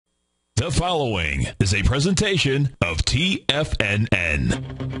The following is a presentation of TFNN.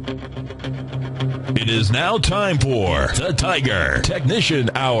 It is now time for the Tiger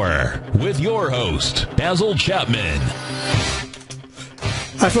Technician Hour with your host, Basil Chapman.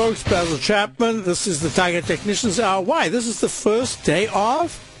 Hi folks, Basil Chapman. This is the Tiger Technicians Hour. Why? This is the first day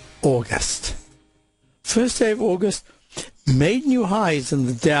of August. First day of August made new highs in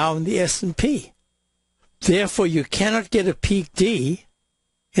the Dow and the S&P. Therefore, you cannot get a peak D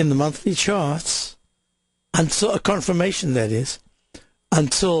in the monthly charts until a confirmation, that is,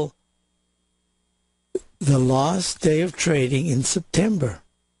 until the last day of trading in September.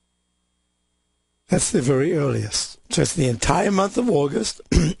 That's the very earliest. So it's the entire month of August.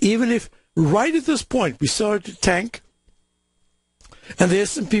 Even if right at this point we started to tank and the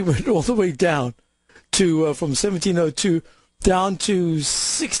S&P went all the way down to from 1702 down to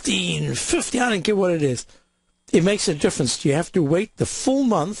 1650, I don't care what it is. It makes a difference. You have to wait the full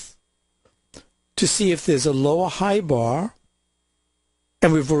month to see if there's a lower high bar.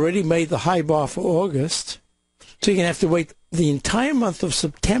 And we've already made the high bar for August. So you're going to have to wait the entire month of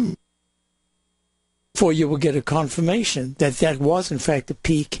September before you will get a confirmation that that was, in fact, a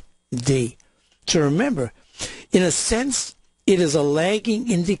peak D. So remember, in a sense, it is a lagging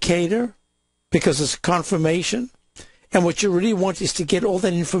indicator because it's a confirmation. And what you really want is to get all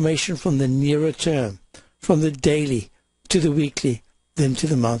that information from the nearer term, from the daily to the weekly, then to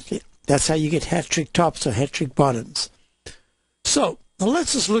the monthly. That's how you get hat-trick tops or hat-trick bottoms. So now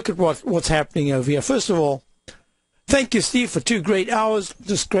let's just look at what's happening over here. First of all, thank you, Steve, for 2 great hours.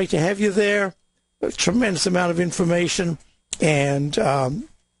 Just great to have you there. A tremendous amount of information and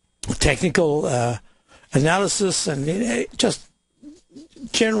technical analysis and just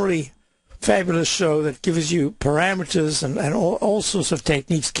generally fabulous show that gives you parameters and all sorts of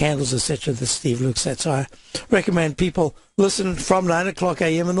techniques, candles, etc. that Steve looks at. So I recommend people listen from 9 o'clock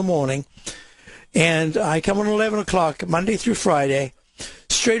a.m. in the morning. And I come on 11 o'clock, Monday through Friday.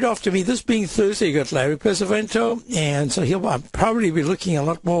 Straight after me, this being Thursday, you got Larry Pesavento. And so he'll probably be looking a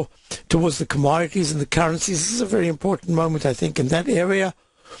lot more towards the commodities and the currencies. This is a very important moment, I think, in that area.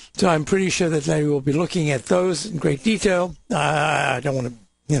 So I'm pretty sure that Larry will be looking at those in great detail. I don't want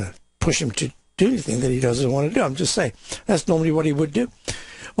to, push him to do anything that he doesn't want to do. I'm just saying that's normally what he would do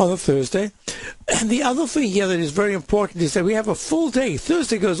on a Thursday. And the other thing here that is very important is that we have a full day.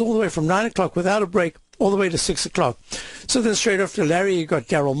 Thursday goes all the way from 9 o'clock without a break all the way to 6 o'clock. So then straight after Larry, you've got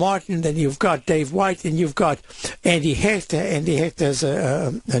Daryl Martin, then you've got Dave White, and you've got Andy Hecht. Andy Hecht has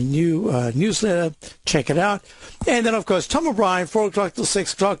a new newsletter. Check it out. And then, of course, Tom O'Brien, 4 o'clock till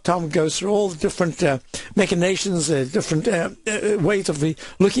 6 o'clock. Tom goes through all the different machinations, different ways of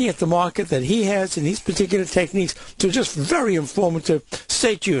looking at the market that he has and his particular techniques. So just very informative.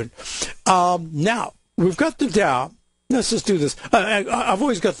 Stay tuned. Now, we've got the Dow. Let's just do this. I've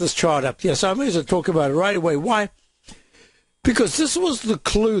always got this chart up here, so I may as well talk about it right away. Why? Because this was the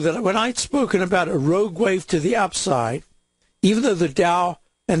clue that when I'd spoken about a rogue wave to the upside, even though the Dow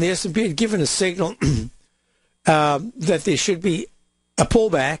and the S&P had given a signal that there should be a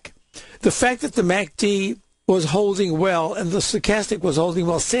pullback, the fact that the MACD was holding well and the stochastic was holding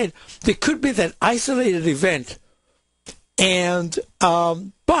well said there could be that isolated event. And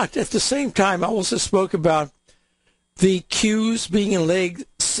but at the same time, I also spoke about the Qs being in leg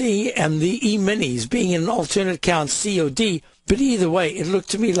C and the E-minis being in an alternate count C or D. But either way, it looked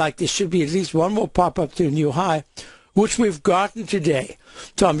to me like there should be at least one more pop-up to a new high, which we've gotten today.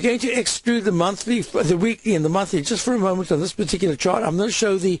 So I'm going to exclude the monthly, the weekly and the monthly just for a moment on this particular chart. I'm going to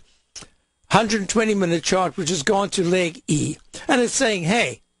show the 120-minute chart, which has gone to leg E. And it's saying,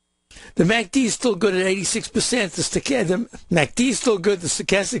 hey, the MACD is still good at 86%. The MACD is still good. The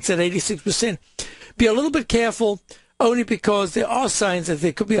stochastic's at 86%. Be a little bit careful, only because there are signs that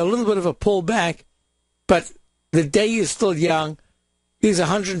there could be a little bit of a pullback, but the day is still young. These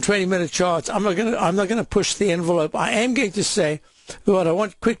 120-minute charts. I'm not going to push the envelope. I am going to say what I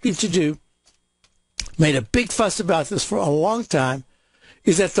want quickly to do. Made a big fuss about this for a long time.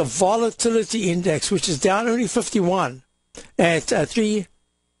 Is that the volatility index, which is down only 51 at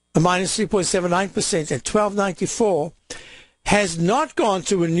minus 3.79% at 1294, has not gone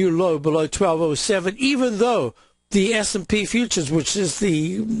to a new low below 1207, even though the S&P futures, which is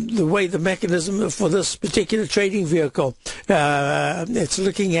the way the mechanism for this particular trading vehicle, it's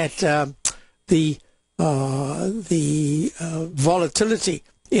looking at the volatility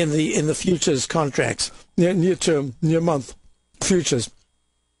in the futures contracts, near term, near month futures,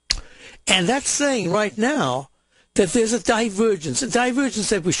 and that's saying right now that there's a divergence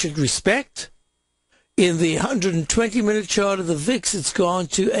that we should respect. In the 120-minute chart of the VIX, it's gone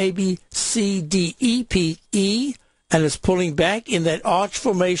to A, B, C, D, E, P, E, and it's pulling back in that arch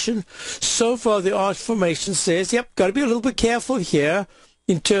formation. So far, the arch formation says, yep, got to be a little bit careful here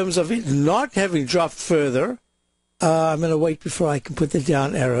in terms of it not having dropped further. I'm going to wait before I can put the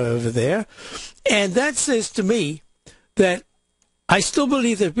down arrow over there. And that says to me that I still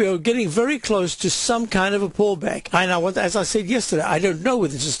believe that we are getting very close to some kind of a pullback. I know, as I said yesterday, I don't know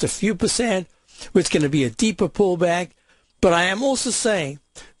whether it's just a few percent, whether it's going to be a deeper pullback. But I am also saying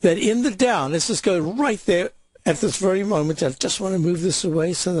that in the Dow, let's just go right there at this very moment. I just want to move this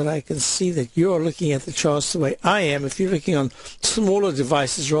away so that I can see that you're looking at the charts the way I am. If you're looking on smaller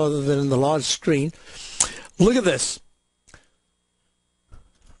devices rather than in the large screen, look at this.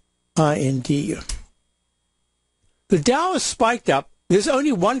 IND. The Dow is spiked up. There's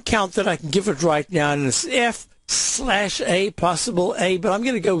only one count that I can give it right now, and it's F/A, possible A, but I'm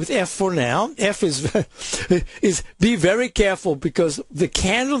going to go with F for now. F is be very careful, because the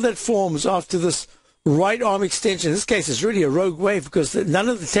candle that forms after this right arm extension, in this case, is really a rogue wave, because none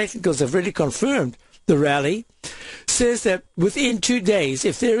of the technicals have really confirmed the rally, says that within 2 days,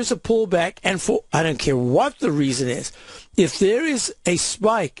 if there is a pullback, and for, I don't care what the reason is, if there is a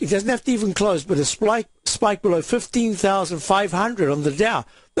spike, it doesn't have to even close, but a spike below 15,500 on the Dow,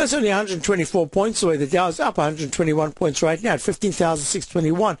 that's only 124 points away. The Dow is up 121 points right now at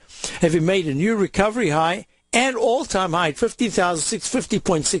 15,621, having made a new recovery high and all-time high at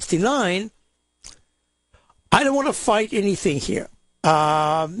 15,650.69. I don't want to fight anything here.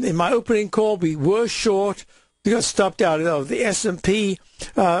 In my opening call, we were short. We got stopped out of the S&P,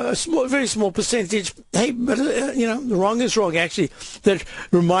 a very small percentage. Hey, but, the wrong is wrong, actually. That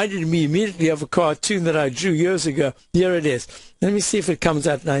reminded me immediately of a cartoon that I drew years ago. Here it is. Let me see if it comes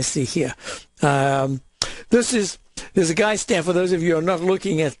out nicely here. There's a guy standing, for those of you who are not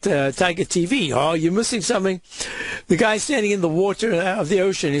looking at Tiger TV, oh, you're missing something. The guy standing in the water of the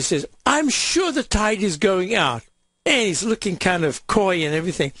ocean, he says, I'm sure the tide is going out. And he's looking kind of coy and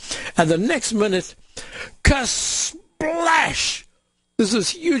everything. And the next minute, splash! There's this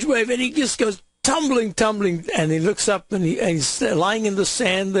huge wave, and he just goes tumbling, and he looks up, and he's lying in the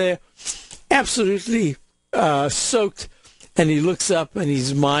sand there, absolutely soaked, and he looks up, and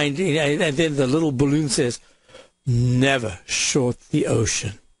his mind, and then the little balloon says, never short the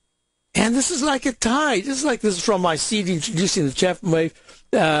ocean. And this is like a tide. This is from my seed introducing the Chapman wave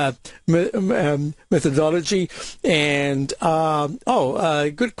methodology. And,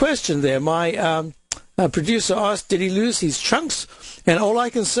 good question there. My producer asked, did he lose his chunks? And all I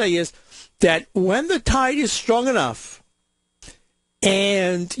can say is that when the tide is strong enough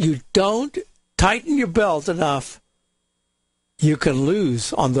and you don't tighten your belt enough, you can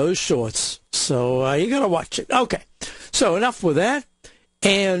lose on those shorts. So you got to watch it. Okay. So enough with that.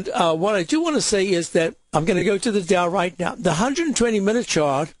 And what I do want to say is that I'm going to go to the Dow right now. The 120-minute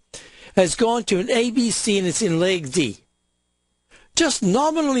chart has gone to an ABC, and it's in leg D. Just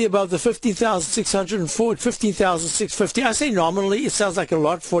nominally above the 15,604, 15,650. I say nominally. It sounds like a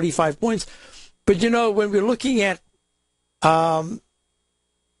lot, 45 points. But, when we're looking at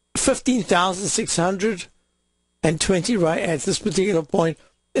 15,620 right at this particular point,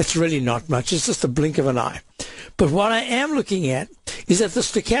 it's really not much. It's just a blink of an eye. But what I am looking at is that the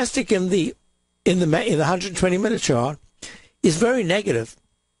stochastic in the 120-minute chart is very negative.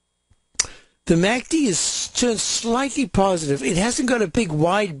 The MACD is turned slightly positive. It hasn't got a big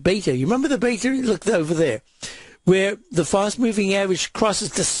wide beta. You remember the beta? Look over there, where the fast-moving average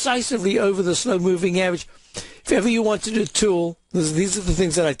crosses decisively over the slow-moving average. If ever you wanted a tool, these are the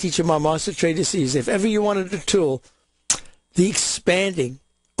things that I teach in my Master Trader series. If ever you wanted a tool, the expanding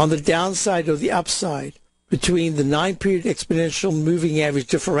on the downside or the upside between the 9-period exponential moving average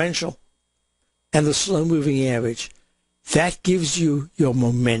differential and the slow-moving average, that gives you your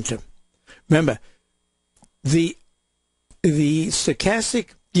momentum. Remember, the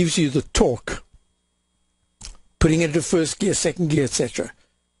stochastic gives you the torque, putting it into first gear, second gear, etc.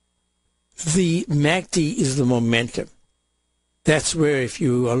 The MACD is the momentum. That's where, if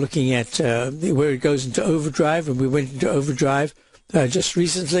you are looking at where it goes into overdrive, and we went into overdrive just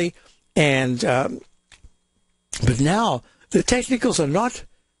recently, and but now the technicals are not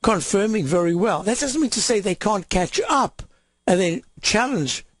confirming very well. That doesn't mean to say they can't catch up and then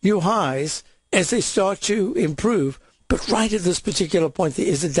challenge new highs as they start to improve. But right at this particular point, there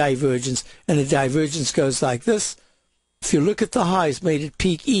is a divergence, and the divergence goes like this. If you look at the highs made at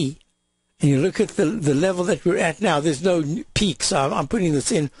peak E, and you look at the level that we're at now, there's no peak, so I'm putting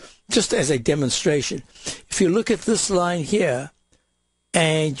this in just as a demonstration. If you look at this line here,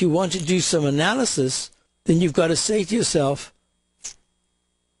 and you want to do some analysis, then you've got to say to yourself,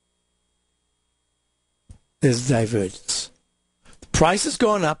 there's divergence. The price has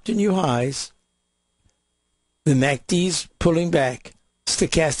gone up to new highs. The MACD's pulling back.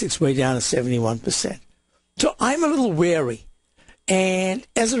 Stochastics way down at 71%. So I'm a little wary. And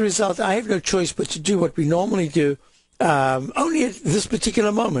as a result, I have no choice but to do what we normally do, only at this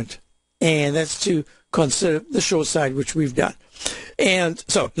particular moment. And that's to consider the short side, which we've done. And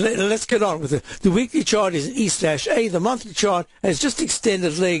so let's get on with it. The weekly chart is E/A. The monthly chart has just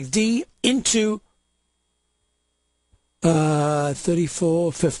extended leg D into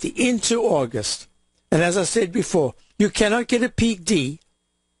 3450 into August. And as I said before, you cannot get a peak D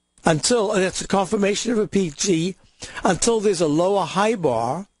until, that's a confirmation of a peak D, until there's a lower high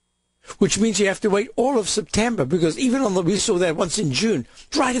bar, which means you have to wait all of September, because even on we saw that once in June,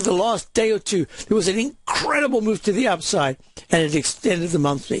 right at the last day or two, there was an incredible move to the upside, and it extended the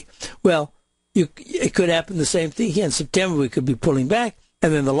monthly. Well, it could happen the same thing here in September. We could be pulling back,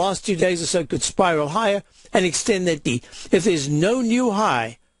 and then the last 2 days or so could spiral higher and extend that D. If there's no new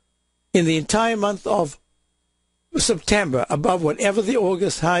high in the entire month of September above whatever the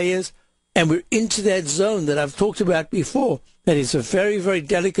August high is, and we're into that zone that I've talked about before, that is a very, very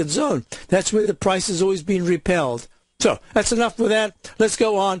delicate zone. That's where the price has always been repelled. So that's enough for that. Let's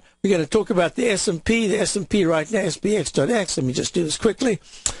go on. We're going to talk about the S&P. The S&P right now, SPX.X. Let me just do this quickly.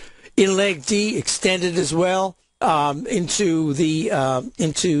 In leg D, extended as well into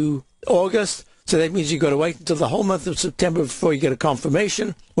August. So that means you've got to wait until the whole month of September before you get a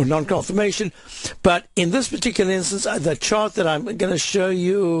confirmation or non-confirmation. But in this particular instance, the chart that I'm going to show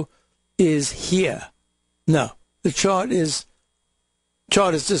you is here. No, the chart has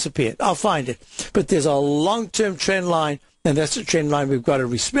disappeared. I'll find it. But there's a long-term trend line, and that's the trend line we've got to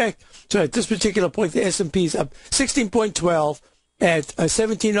respect. So at this particular point, the S&P is up 16.12 at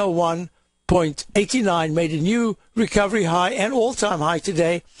 1701.89, made a new recovery high and all-time high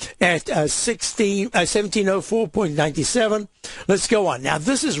today at 1704.97. Let's go on. Now,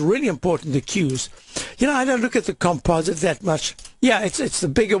 this is really important, the Qs. You know, I don't look at the composite that much. Yeah, it's the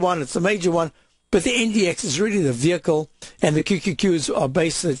bigger one, it's the major one, but the NDX is really the vehicle, and the QQQs are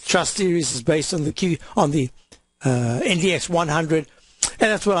based, the trust series is based on the NDX 100, and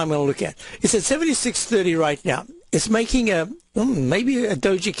that's what I'm going to look at. It's at 76.30 right now. It's making maybe a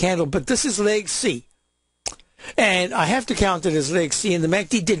doji candle, but this is leg C. And I have to count it as leg C, and the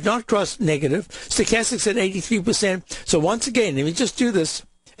MACD did not cross negative. Stochastics at 83%. So once again, let me just do this.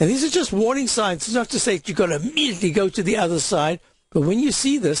 And these are just warning signs. It's not to say that you've got to immediately go to the other side. But when you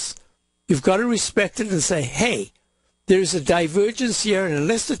see this, you've got to respect it and say, hey, there's a divergence here, and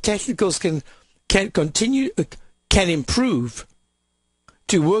unless the technicals can improve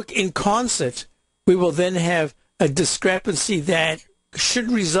to work in concert, we will then have a discrepancy that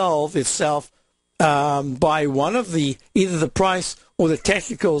should resolve itself by one of either the price or the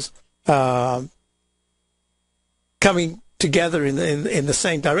technicals coming together in the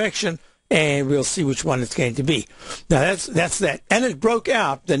same direction, and we'll see which one it's going to be. Now that's that. And it broke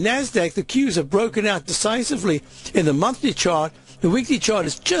out. The NASDAQ, the Qs have broken out decisively in the monthly chart. The weekly chart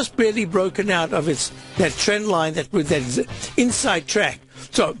is just barely broken out of that trend line, that inside track.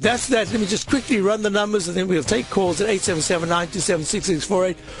 So that's that. Let me just quickly run the numbers, and then we'll take calls at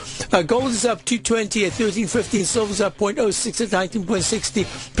 877-927-6648. Gold is up 220 at 13.15. Silver's up 0.06 at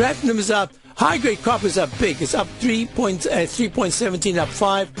 19.60. Platinum is up. High-grade copper is up big. It's up 3.17, up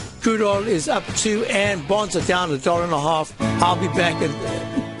 5. Crude oil is up 2, and bonds are down $1.50. I'll be back.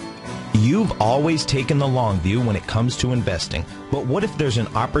 You've always taken the long view when it comes to investing, but what if there's an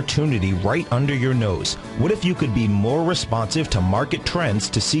opportunity right under your nose? What if you could be more responsive to market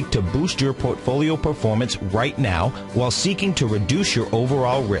trends to seek to boost your portfolio performance right now while seeking to reduce your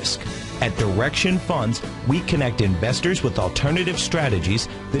overall risk? At Direction Funds, we connect investors with alternative strategies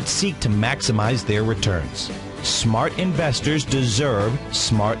that seek to maximize their returns. Smart investors deserve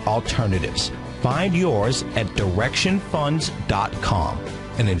smart alternatives. Find yours at directionfunds.com.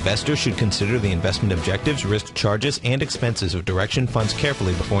 An investor should consider the investment objectives, risk charges, and expenses of Direction Funds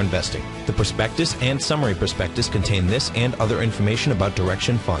carefully before investing. The prospectus and summary prospectus contain this and other information about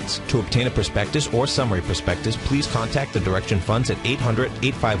Direction Funds. To obtain a prospectus or summary prospectus, please contact the Direction Funds at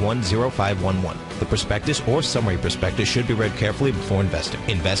 800-851-0511. The prospectus or summary prospectus should be read carefully before investing.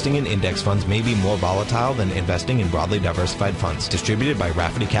 Investing in index funds may be more volatile than investing in broadly diversified funds. Distributed by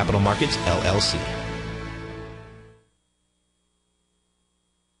Rafferty Capital Markets, LLC.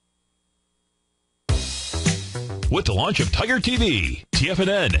 with the launch of Tiger TV.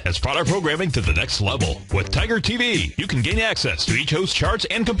 TFNN has brought our programming to the next level. With Tiger TV, you can gain access to each host's charts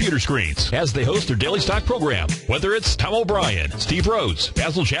and computer screens as they host their daily stock program. Whether it's Tom O'Brien, Steve Rhodes,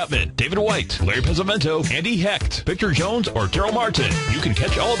 Basil Chapman, David White, Larry Pezzamento, Andy Hecht, Victor Jones, or Terrell Martin, you can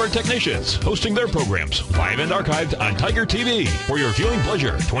catch all of our technicians hosting their programs live and archived on Tiger TV for your viewing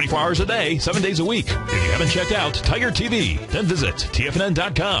pleasure 24 hours a day, 7 days a week. If you haven't checked out Tiger TV, then visit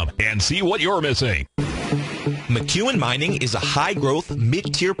TFNN.com and see what you're missing. McEwen Mining is a high-growth,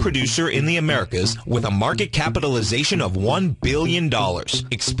 mid-tier producer in the Americas with a market capitalization of $1 billion.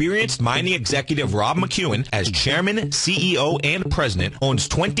 Experienced mining executive Rob McEwen, as chairman, CEO, and president, owns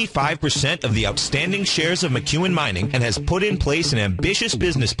 25% of the outstanding shares of McEwen Mining and has put in place an ambitious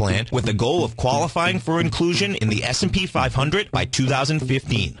business plan with the goal of qualifying for inclusion in the S&P 500 by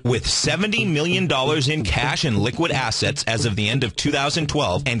 2015. With $70 million in cash and liquid assets as of the end of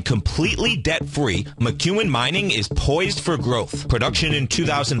 2012 and completely debt-free, McEwen Mining is poised for growth. Production in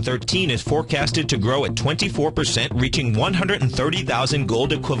 2013 is forecasted to grow at 24%, reaching 130,000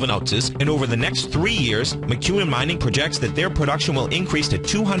 gold equivalent ounces, and over the next 3 years, McEwen Mining projects that their production will increase to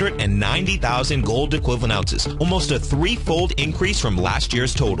 290,000 gold equivalent ounces, almost a threefold increase from last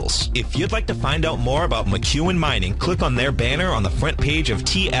year's totals. If you'd like to find out more about McEwen Mining, click on their banner on the front page of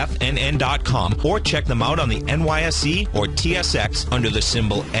TFNN.com or check them out on the NYSE or TSX under the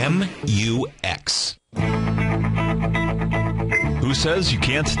symbol MUX. Who says you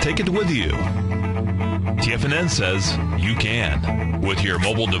can't take it with you? TFNN says you can. With your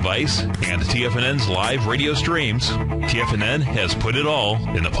mobile device and TFNN's live radio streams, TFNN has put it all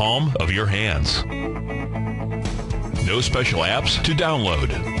in the palm of your hands. No special apps to download.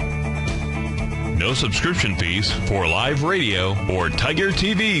 No subscription fees for live radio or Tiger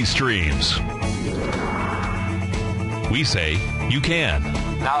TV streams. We say you can.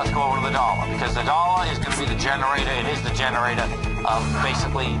 Now let's go over to the dollar, because the dollar is going to be the generator. It is the generator of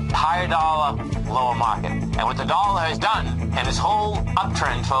basically higher dollar, lower market. And what the dollar has done, and this whole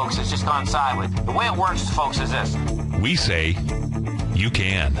uptrend, folks, has just gone sideways. The way it works, folks, is this. We say you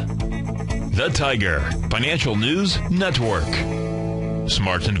can. The Tiger Financial News Network.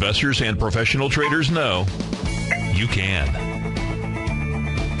 Smart investors and professional traders know you can.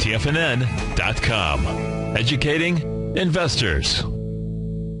 TFNN.com. Educating investors.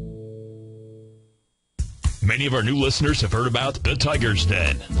 Many of our new listeners have heard about the Tiger's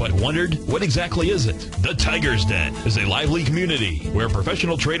Den, but wondered, what exactly is it? The Tiger's Den is a lively community where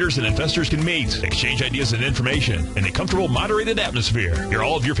professional traders and investors can meet, exchange ideas and information in a comfortable, moderated atmosphere. Hear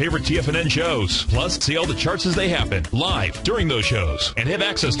all of your favorite TFNN shows, plus see all the charts as they happen, live during those shows, and have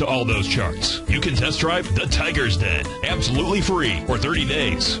access to all those charts. You can test drive the Tiger's Den, absolutely free for 30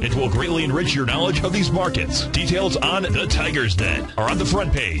 days. It will greatly enrich your knowledge of these markets. Details on the Tiger's Den are on the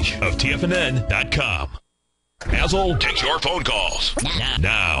front page of TFNN.com. Basil takes your phone calls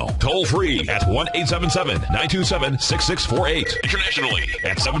now. Toll free at 1-877-927-6648. Internationally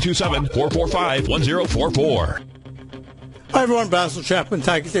at 727-445-1044. Hi everyone, Basil Chapman,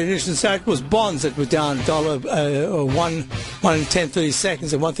 Tiger Technician. That was bonds that were down $1.10 and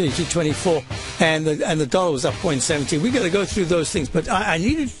 132.24, and the dollar was up 0.17. We're going to go through those things, but I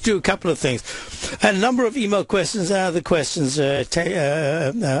needed to do a couple of things. A number of email questions and other questions,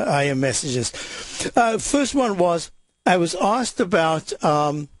 IM messages. First one was, I was asked about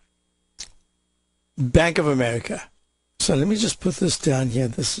Bank of America. So let me just put this down here.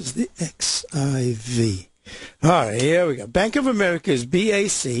 This is the XIV. All right, here we go. Bank of America is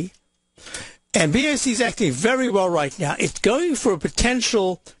BAC, and BAC is acting very well right now. It's going for a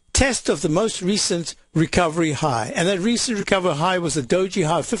potential test of the most recent recovery high, and that recent recovery high was a doji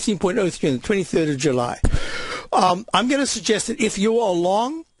high of 15.03 on the 23rd of July. I'm going to suggest that if you are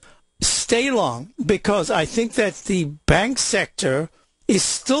long, stay long, because I think that the bank sector is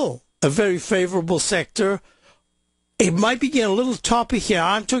still a very favorable sector. It might be getting a little toppy here.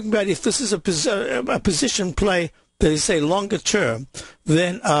 I'm talking about if this is a position play that is, say, longer term,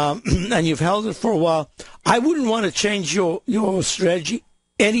 then and you've held it for a while, I wouldn't want to change your strategy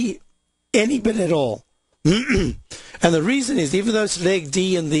any bit at all. And the reason is, even though it's leg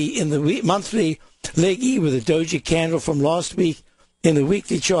D in the monthly, leg E with a doji candle from last week in the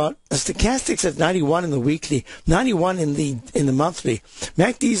weekly chart, the stochastics at 91 in the weekly, 91 in the monthly.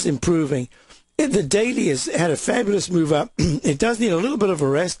 MACD is improving. The daily has had a fabulous move up. It does need a little bit of a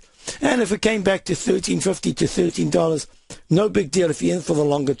rest. And if it came back to $13.50 to $13, no big deal if you're in for the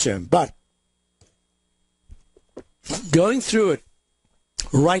longer term. But going through it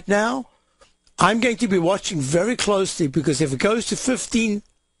right now, I'm going to be watching very closely, because if it goes to between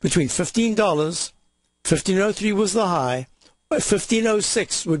 $15, 15.03 was the high,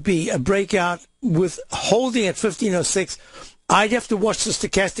 1506 would be a breakout with holding at 1506. I'd have to watch the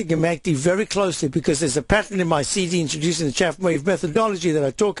stochastic and MACD very closely because there's a pattern in my CD introducing the Chapman wave methodology that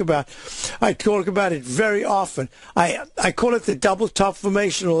I talk about. I talk about it very often. I call it the double top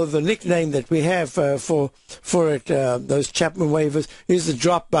formation, or the nickname that we have for it, those Chapman waivers, is the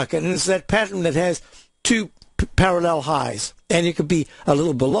drop bucket. And it's that pattern that has two parallel highs. And it could be a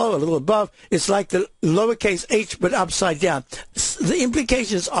little below, a little above. It's like the lowercase h, but upside down. The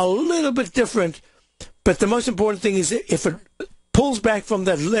implications are a little bit different. But the most important thing is if it pulls back from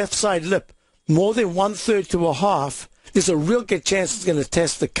that left side lip more than 1/3 to a half, there's a real good chance it's going to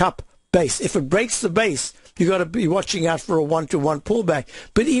test the cup base. If it breaks the base, you got to be watching out for a 1-to-1 pullback.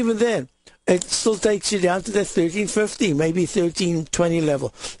 But even then, it still takes you down to that 1350, maybe 1320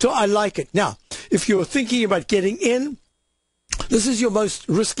 level. So I like it. Now, if you're thinking about getting in, this is your most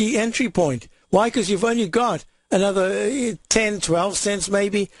risky entry point. Why? Because you've only got another 10, 12 cents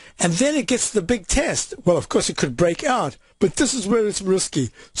maybe, and then it gets the big test. Well, of course, it could break out, but this is where it's risky.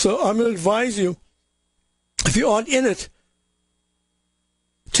 So I'm going to advise you, if you aren't in it,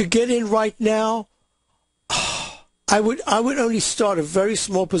 to get in right now. I would only start a very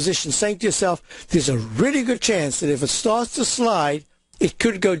small position, saying to yourself, there's a really good chance that if it starts to slide, it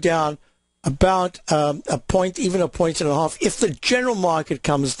could go down about a point, even a point and a half, if the general market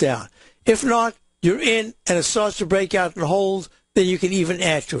comes down. If not, you're in and it starts to break out and hold, then you can even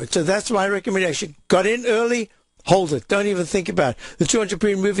add to it. So that's my recommendation. Got in early, hold it. Don't even think about it. The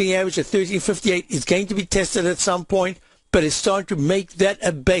 200-period moving average at 1358 is going to be tested at some point, but it's starting to make that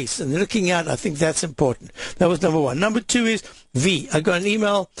a base. And looking at, I think that's important. That was number one. Number two is V. I got an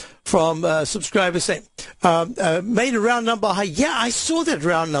email from a subscriber saying, made a round number high. Yeah, I saw that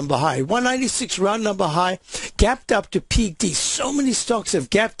round number high. 196 round number high, gapped up to peak D. So many stocks have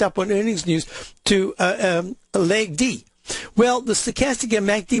gapped up on earnings news to leg D. Well, the stochastic and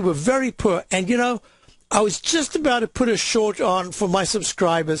MACD were very poor. And, you know, I was just about to put a short on for my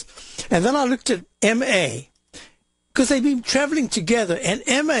subscribers. And then I looked at MA, because they've been traveling together, and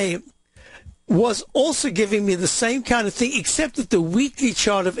MA was also giving me the same kind of thing, except that the weekly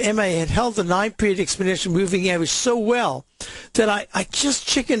chart of MA had held the 9-period exponential moving average so well that I just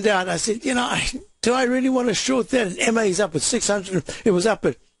chickened out. I said, you know, do I really want to short that? And MA is up at 600. It was up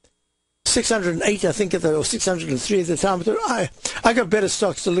at 608, I think, or 603 at the time. I got better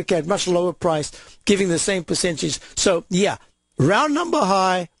stocks to look at, much lower price, giving the same percentage. So, yeah, round number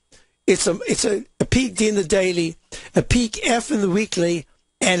high. It's a peak D in the daily, a peak F in the weekly,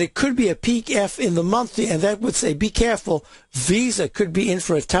 and it could be a peak F in the monthly, and that would say be careful. Visa could be in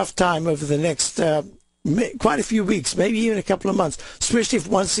for a tough time over the next quite a few weeks, maybe even a couple of months, especially if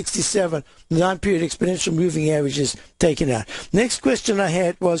 167, the 9-period exponential moving average is taken out. Next question I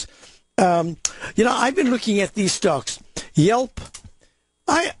had was, you know, I've been looking at these stocks. Yelp,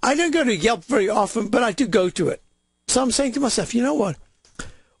 I don't go to Yelp very often, but I do go to it. So I'm saying to myself, you know what?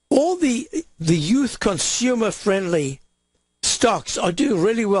 All the youth consumer-friendly stocks are doing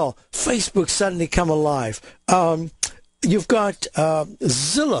really well. Facebook suddenly come alive. You've got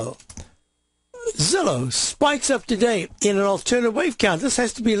Zillow. Zillow spikes up today in an alternate wave count. This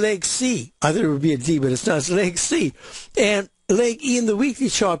has to be leg C. I thought it would be a D, but it's not. It's leg C. And leg E in the weekly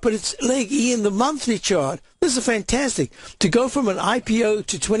chart, but it's leg E in the monthly chart. This is fantastic. To go from an IPO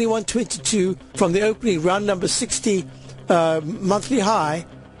to 2122 from the opening round number 60 monthly high,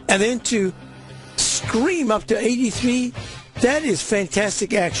 and then to scream up to 83, that is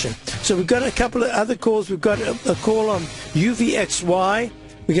fantastic action. So we've got a couple of other calls. We've got a call on UVXY.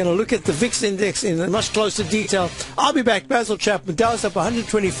 We're going to look at the VIX index in much closer detail. I'll be back. Basil Chapman. Dow's up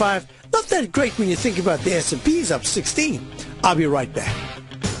 125. Not that great when you think about the S&P's up 16. I'll be right back.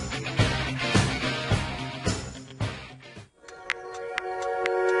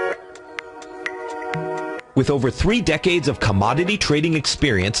 With over 3 decades of commodity trading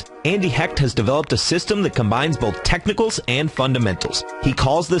experience, Andy Hecht has developed a system that combines both technicals and fundamentals. He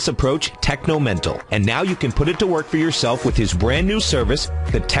calls this approach Technomental, and now you can put it to work for yourself with his brand new service,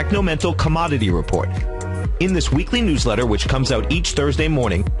 the Technomental Commodity Report. In this weekly newsletter, which comes out each Thursday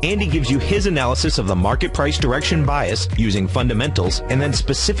morning, Andy gives you his analysis of the market price direction bias using fundamentals, and then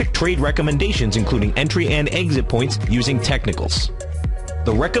specific trade recommendations including entry and exit points using technicals.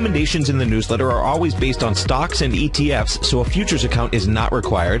 The recommendations in the newsletter are always based on stocks and ETFs, so a futures account is not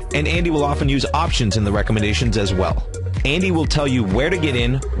required, and Andy will often use options in the recommendations as well. Andy will tell you where to get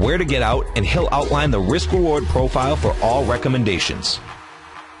in, where to get out, and he'll outline the risk-reward profile for all recommendations.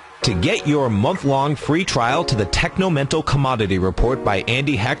 To get your month-long free trial to the Technomental Commodity Report by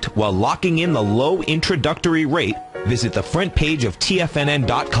Andy Hecht while locking in the low introductory rate, visit the front page of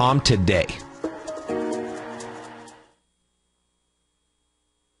TFNN.com today.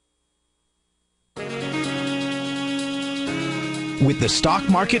 With the stock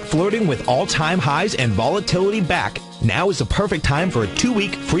market flirting with all-time highs and volatility back, now is the perfect time for a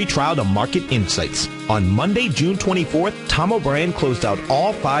 2-week free trial to Market Insights. On Monday, June 24th, Tom O'Brien closed out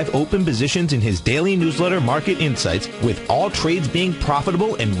all 5 open positions in his daily newsletter, Market Insights, with all trades being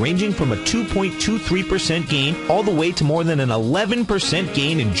profitable and ranging from a 2.23% gain all the way to more than an 11%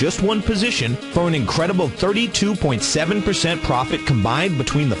 gain in just one position for an incredible 32.7% profit combined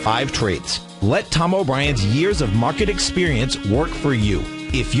between the 5 trades. Let Tom O'Brien's years of market experience work for you.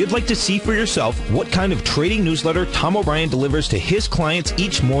 If you'd like to see for yourself what kind of trading newsletter Tom O'Brien delivers to his clients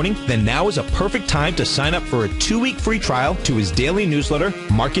each morning, then now is a perfect time to sign up for a 2-week free trial to his daily newsletter,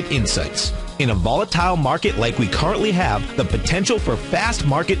 Market Insights. In a volatile market like we currently have, the potential for fast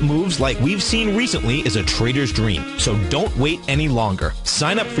market moves like we've seen recently is a trader's dream. So don't wait any longer.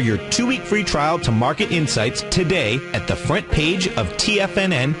 Sign up for your 2-week free trial to Market Insights today at the front page of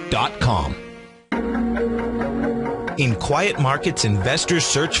TFNN.com. In quiet markets, investors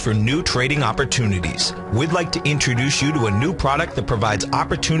search for new trading opportunities. We'd like to introduce you to a new product that provides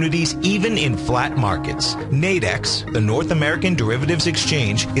opportunities even in flat markets. Nadex, the North American Derivatives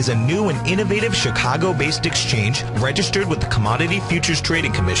Exchange, is a new and innovative Chicago-based exchange registered with the Commodity Futures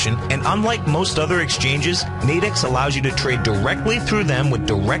Trading Commission, and unlike most other exchanges, Nadex allows you to trade directly through them with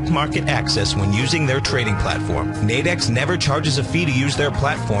direct market access when using their trading platform. Nadex never charges a fee to use their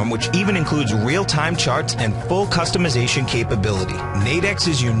platform, which even includes real-time charts and full customization capability.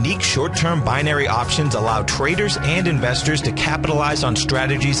 Nadex's unique short-term binary options allow traders and investors to capitalize on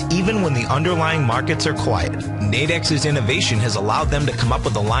strategies even when the underlying markets are quiet. Nadex's innovation has allowed them to come up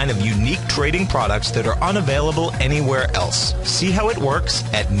with a line of unique trading products that are unavailable anywhere else. See how it works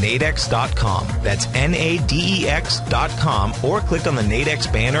at nadex.com. That's NADEX.com, or click on the Nadex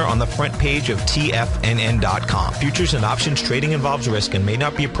banner on the front page of TFNN.com. Futures and options trading involves risk and may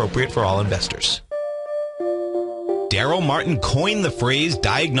not be appropriate for all investors. Daryl Martin coined the phrase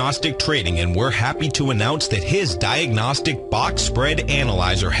diagnostic trading, and we're happy to announce that his diagnostic box spread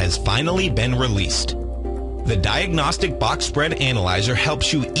analyzer has finally been released. The Diagnostic Box Spread Analyzer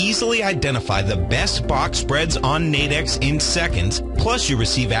helps you easily identify the best box spreads on Nadex in seconds, plus you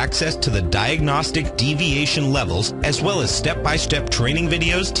receive access to the diagnostic deviation levels, as well as step-by-step training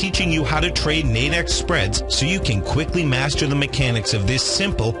videos teaching you how to trade Nadex spreads so you can quickly master the mechanics of this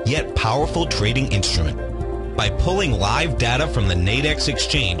simple yet powerful trading instrument. By pulling live data from the Nadex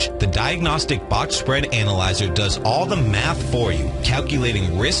exchange, the Diagnostic Box Spread Analyzer does all the math for you,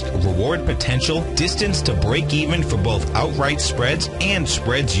 calculating risk, reward potential, distance to break even for both outright spreads and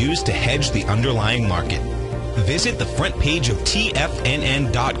spreads used to hedge the underlying market. Visit the front page of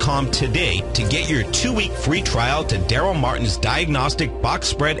TFNN.com today to get your 2-week free trial to Daryl Martin's Diagnostic Box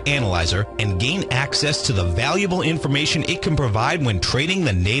Spread Analyzer and gain access to the valuable information it can provide when trading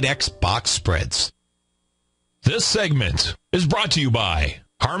the Nadex box spreads. This segment is brought to you by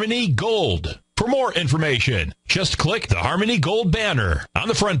Harmony Gold. For more information, just click the Harmony Gold banner on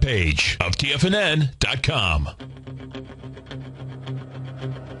the front page of TFNN.com.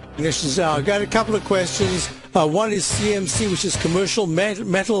 I've got a couple of questions. One is CMC, which is commercial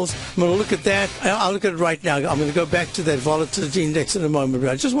metals. I'm going to look at that. I'll look at it right now. I'm going to go back to that volatility index in a moment.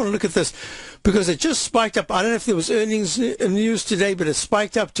 But I just want to look at this because it just spiked up. I don't know if there was earnings news today, but it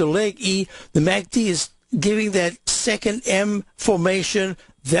spiked up to leg E. The MACD is giving that second M formation.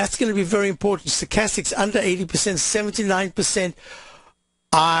 That's going to be very important. Stochastics under 80%,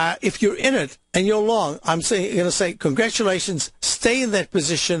 79%. If you're in it and you're long, I'm going to say congratulations. Stay in that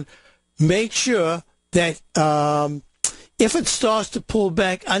position. Make sure that if it starts to pull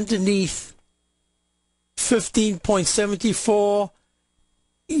back underneath 15.74,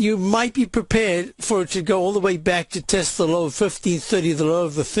 you might be prepared for it to go all the way back to test the low of 1530, the low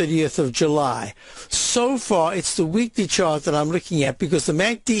of the 30th of July. So far, it's the weekly chart that I'm looking at because the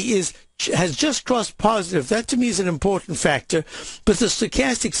MACD has just crossed positive. That to me is an important factor. But the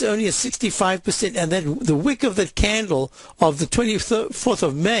stochastics only at 65%, and then the wick of that candle of the 24th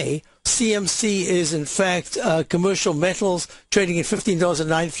of May, CMC is in fact commercial metals trading at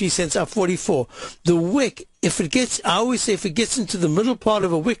 $15.93, up 44. The wick, if it gets, I always say if it gets into the middle part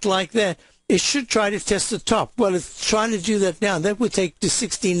of a wick like that, it should try to test the top. Well, it's trying to do that now, and that would take to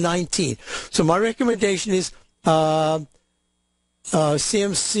 16.19. So my recommendation is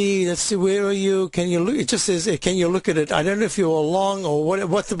CMC, let's see, where are you? Can you look? It just says, can you look at it? I don't know if you're long or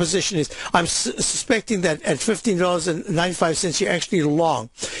what the position is. I'm suspecting that at $15.95, you're actually long.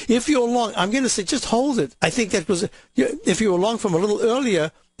 If you're long, I'm going to say just hold it. I think that was, if you were long from a little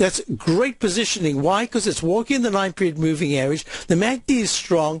earlier, that's great positioning. Why? Because it's walking in the 9-period moving average. The MACD is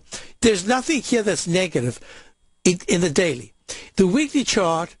strong. There's nothing here that's negative in the daily. The weekly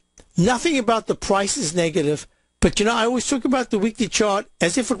chart, nothing about the price is negative. But, I always talk about the weekly chart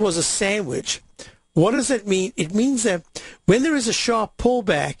as if it was a sandwich. What does that mean? It means that when there is a sharp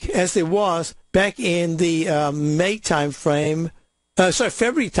pullback, as there was back in the February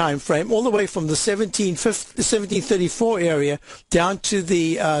time frame, all the way from the 1734 area down to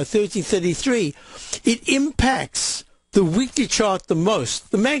the 1333, it impacts the weekly chart the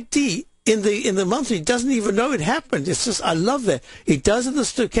most. The MACD in the monthly doesn't even know it happened. It's just, I love that. It does in the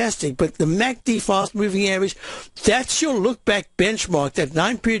stochastic, but the MACD fast moving average, that's your look back benchmark, that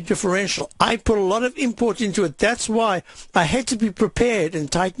 9-period differential. I put a lot of import into it. That's why I had to be prepared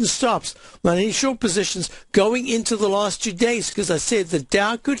and tighten stops on any short positions going into the last 2 days, because I said the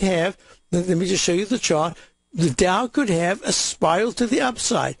Dow could have, let me just show you the chart, the Dow could have a spiral to the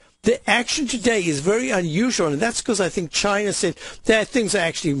upside. The action today is very unusual, and that's because I think China said that things are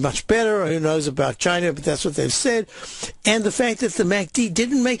actually much better. Who knows about China, but that's what they've said. And the fact that the MACD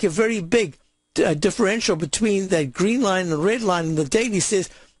didn't make a very big differential between that green line and the red line in the daily says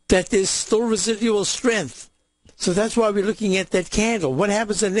that there's still residual strength. So that's why we're looking at that candle. What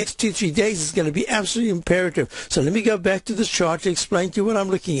happens in the next 2-3 days is going to be absolutely imperative. So let me go back to this chart to explain to you what I'm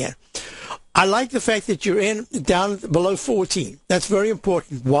looking at. I like the fact that you're down below 14. That's very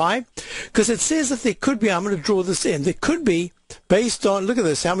important. Why? Because it says that there could be, I'm going to draw this in, there could be, based on, look at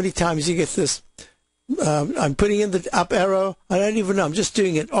this, how many times you get this. I'm putting in the up arrow. I don't even know. I'm just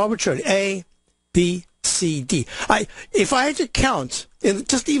doing it arbitrarily. A, B, C, D. If I had to count, in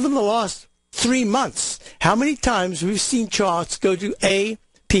just even the last 3 months, how many times we've seen charts go to A,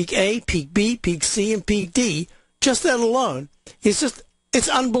 peak B, peak C, and peak D, just that alone, it's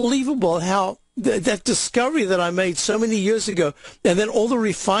unbelievable how that discovery that I made so many years ago, and then all the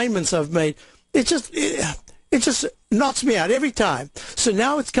refinements I've made, it just knocks me out every time. So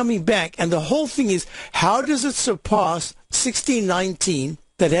now it's coming back, and the whole thing is, how does it surpass 1619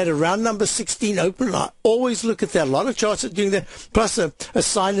 that had a round number 16 open? I always look at that. A lot of charts are doing that, plus a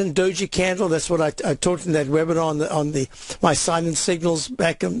silent doji candle. That's what I taught in that webinar on my silent signals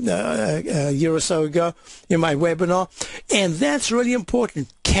back a year or so ago in my webinar. And that's really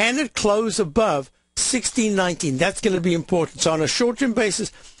important. Can it close above 1619? That's going to be important. So on a short-term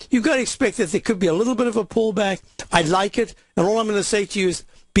basis, you've got to expect that there could be a little bit of a pullback. I like it. And all I'm going to say to you is,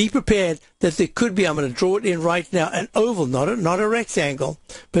 be prepared that there could be, I'm going to draw it in right now, an oval, not a rectangle,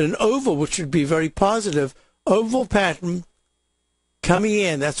 but an oval, which would be very positive, oval pattern coming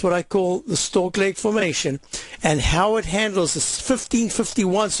in. That's what I call the stork leg formation. And how it handles this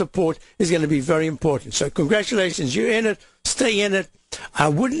 1551 support is going to be very important. So congratulations, you're in it, stay in it. I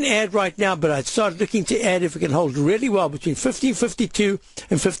wouldn't add right now, but I'd start looking to add if it can hold really well between 1552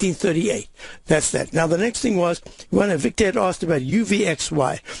 and 1538. That's that. Now, the next thing was, Victor had asked about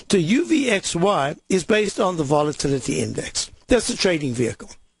UVXY. So UVXY is based on the volatility index. That's the trading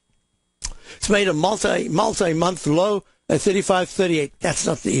vehicle. It's made a multi-month low at 35.38. That's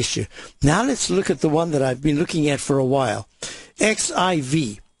not the issue. Now let's look at the one that I've been looking at for a while.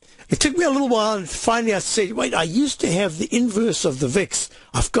 XIV. It took me a little while, and finally I said, wait, I used to have the inverse of the VIX.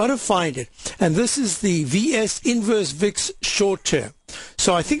 I've got to find it. And this is the VS inverse VIX short term.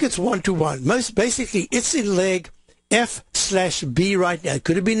 So I think it's 1-to-1. Basically, it's in leg F/B right now. It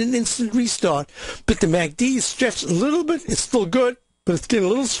could have been an instant restart, but the MACD is stretched a little bit. It's still good, but it's getting a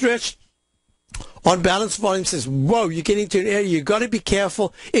little stretched. On balance, volume says, whoa, you're getting to an area. You've got to be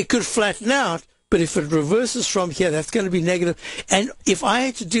careful. It could flatten out. But if it reverses from here, that's going to be negative. And if I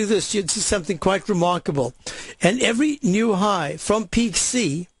had to do this, you'd see something quite remarkable. And every new high from peak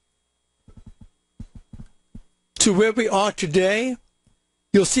C to where we are today,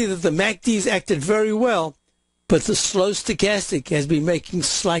 you'll see that the MACD's acted very well, but the slow stochastic has been making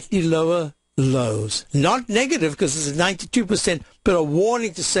slightly lower lows. Not negative, because it's at 92%, but a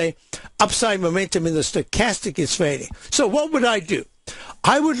warning to say upside momentum in the stochastic is fading. So what would I do?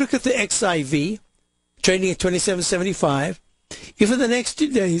 I would look at the XIV, trading at 27.75. If in the next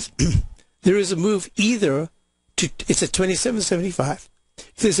 2 days there is a move either to, it's at 27.75.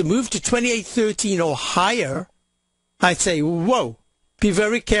 If there's a move to 28.13 or higher, I'd say, whoa, be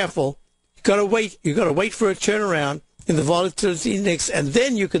very careful. You've got to wait. You've got to wait for a turnaround in the volatility index, and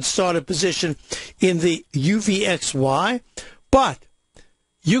then you could start a position in the UVXY. But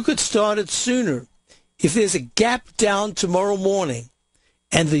you could start it sooner. If there's a gap down tomorrow morning,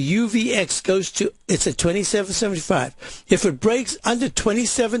 and the UVX goes to, it's at 27.75. If it breaks under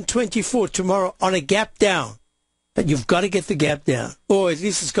 27.24 tomorrow on a gap down, then you've got to get the gap down. Or at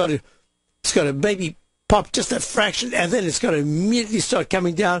least it's got to maybe pop just a fraction, and then it's got to immediately start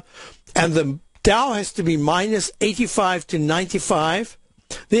coming down. And the Dow has to be minus 85 to 95.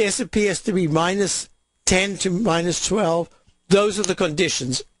 The S&P has to be minus 10 to minus 12. Those are the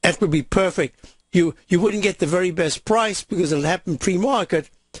conditions. That would be perfect. You wouldn't get the very best price because it'll happen pre-market,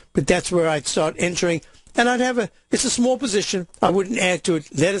 but that's where I'd start entering. And I'd have it's a small position. I wouldn't add to it.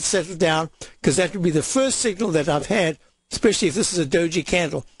 Let it settle down, because that would be the first signal that I've had, especially if this is a doji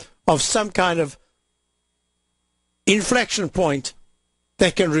candle, of some kind of inflection point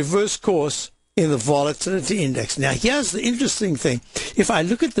that can reverse course in the volatility index. Now, here's the interesting thing. If I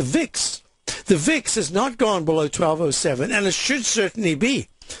look at the VIX has not gone below 1207, and it should certainly be.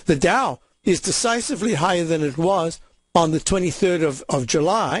 The Dow is decisively higher than it was on the 23rd of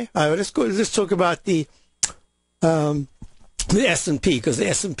July. Let's talk about the S&P, because the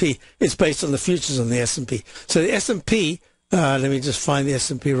S&P is based on the futures on the S&P. So the S&P, let me just find the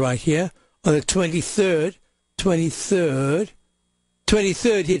S&P right here. On the 23rd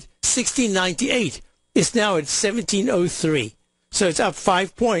hit 1698. It's now at 1703. So it's up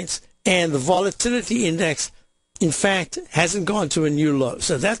 5 points. And the volatility index, in fact, hasn't gone to a new low.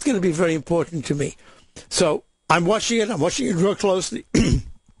 So that's going to be very important to me. So I'm watching it. I'm watching it real closely. The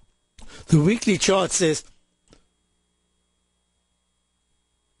weekly chart says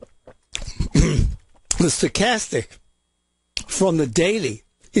the stochastic from the daily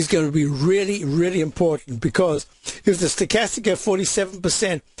is going to be really, really important, because if the stochastic at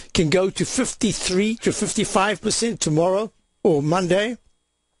 47% can go to 53 to 55% tomorrow or Monday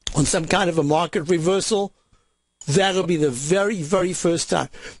on some kind of a market reversal, that'll be the very, very first time.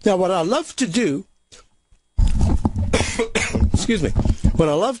 Now, what I love to do, excuse me, what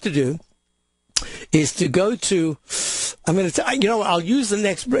I love to do is to go to, I'll use the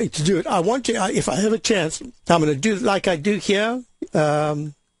next break to do it. I want to, if I have a chance, I'm going to do like I do here.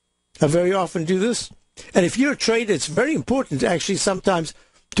 I very often do this. And if you're a trader, it's very important to actually sometimes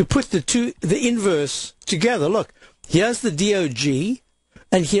to put the inverse together. Look, here's the DOG,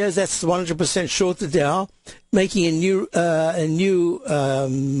 and that's 100% short the Dow, making a new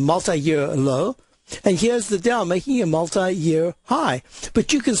multi-year low. And here's the Dow making a multi-year high.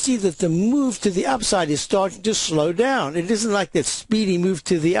 But you can see that the move to the upside is starting to slow down. It isn't like that speedy move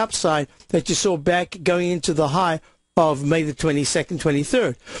to the upside that you saw back going into the high of May the 22nd,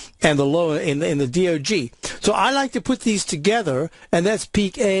 23rd, and the low in the DOG. So I like to put these together, and that's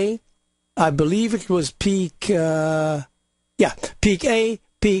peak A. I believe it was peak, peak A,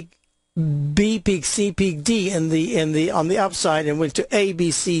 peak B, peak C, peak D on the upside, and went to A,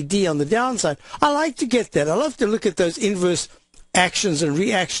 B, C, D on the downside. I like to get that. I love to look at those inverse actions and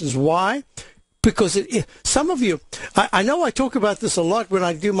reactions. Why? Because some of you, I know I talk about this a lot when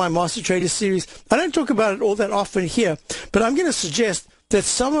I do my Master Trader series. I don't talk about it all that often here, but I'm going to suggest that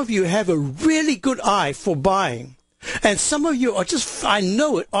some of you have a really good eye for buying. And some of you are just, I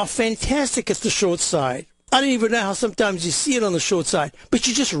know it, are fantastic at the short side. I don't even know how sometimes you see it on the short side, but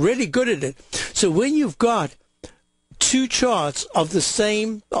you're just really good at it. So when you've got two charts of the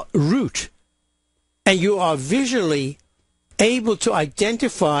same root, and you are visually able to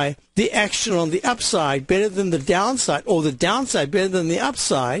identify the action on the upside better than the downside, or the downside better than the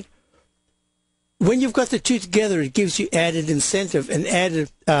upside, when you've got the two together, it gives you added incentive and added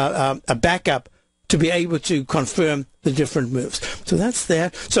a backup to be able to confirm the different moves. So that's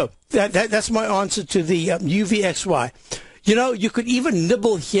there. So that's my answer to the UVXY. You know, you could even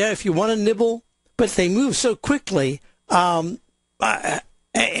nibble here if you want to nibble, but they move so quickly. And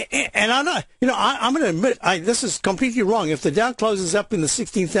I'm not, I'm going to admit, this is completely wrong. If the Dow closes up in the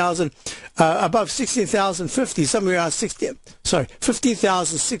 16,000, above 16,050, somewhere around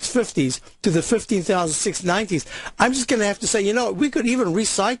 15,650s to the 15,690s, I'm just going to have to say, we could even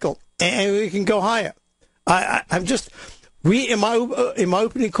recycle and we can go higher. In my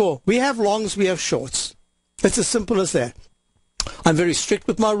opening call, we have longs, we have shorts. It's as simple as that. I'm very strict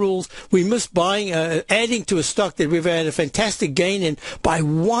with my rules. We missed buying, adding to a stock that we've had a fantastic gain in by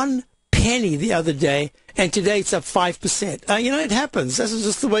 1 penny the other day, and today it's up 5%. It happens. This is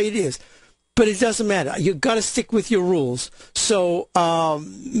just the way it is. But it doesn't matter. You've got to stick with your rules. So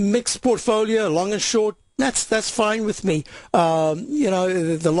mixed portfolio, long and short, that's fine with me.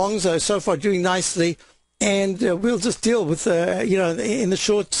 The longs are so far doing nicely, and we'll just deal with, in the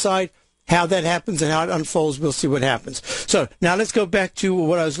short side, how that happens and how it unfolds. We'll see what happens. So now let's go back to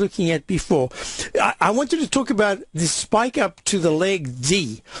what I was looking at before. I wanted to talk about the spike up to the leg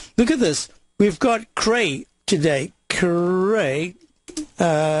D. Look at this. We've got Cray today. Cray,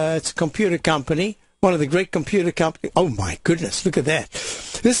 it's a computer company, one of the great computer companies. Oh, my goodness. Look at that.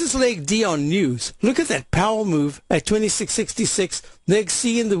 This is leg D on news. Look at that power move at 2666. Leg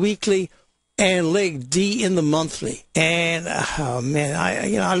C in the weekly, and leg D in the monthly. And oh man,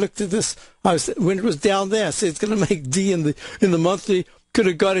 I looked at this. When it was down there, I said it's going to make D in the monthly. Could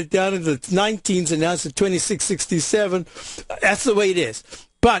have got it down into the 19s, and now it's at 2667. That's the way it is.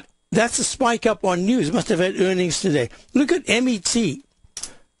 But that's a spike up on news. Must have had earnings today. Look at MET.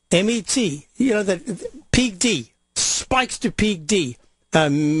 MET, that peak D, spikes to peak D.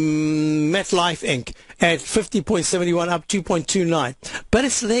 MetLife Inc. at 50.71, up 2.29. But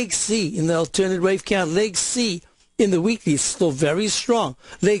it's leg C in the alternate wave count. Leg C in the weekly is still very strong.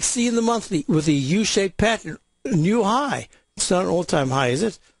 Leg C in the monthly with a U-shaped pattern, new high. It's not an all-time high, is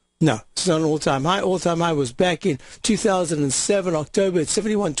it? No, it's not an all-time high. All-time high was back in 2007, October at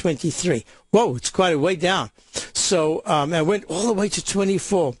 71.23. Whoa, it's quite a way down. So I went all the way to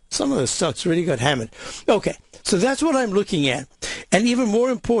 24. Some of the stocks really got hammered. Okay, so that's what I'm looking at. And even more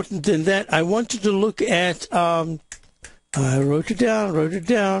important than that, I wanted to look at, I wrote it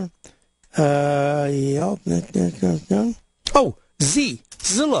down. Oh,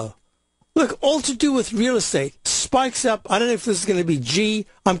 Zillow. Look, all to do with real estate. Spikes up. I don't know if this is going to be G.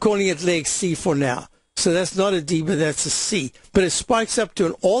 I'm calling it leg C for now. So that's not a D, but that's a C. But it spikes up to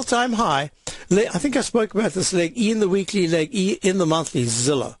an all-time high. I think I spoke about this leg E in the weekly, leg E in the monthly,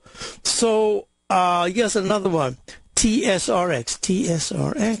 Zillow. So here's another one. TSRX.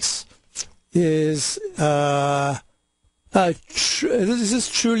 TSRX is, this is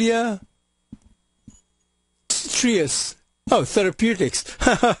Trulia Trius. Oh, therapeutics.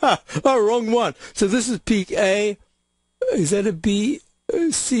 Oh, wrong one. So this is peak A. Is that a B?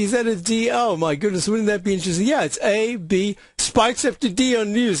 C, is that a D? Oh, my goodness. Wouldn't that be interesting? Yeah, it's A, B. Spikes up to D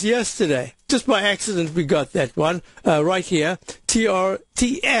on news yesterday. Just by accident, we got that one right here.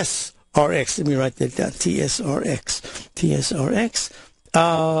 TSRX. Let me write that down. TSRX. TSRX.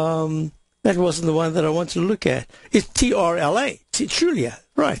 That wasn't the one that I wanted to look at. It's TRLA. Trulia.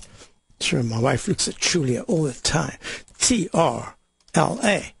 Right. Sure, my wife looks at Trulia all the time.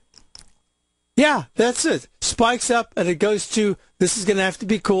 TRLA. Yeah, that's it. Spikes up and it goes to, this is going to have to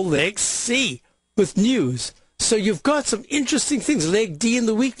be called leg C with news. So you've got some interesting things. Leg D in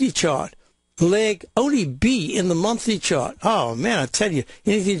the weekly chart. Leg only B in the monthly chart. Oh man, I tell you,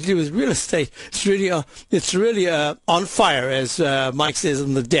 anything to do with real estate, it's really on fire, as Mike says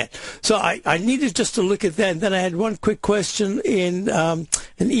in the debt. So I needed just to look at that. And then I had one quick question in an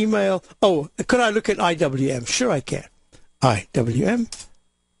email. Oh, could I look at IWM? Sure, I can. IWM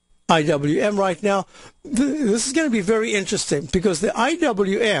right now. This is going to be very interesting because the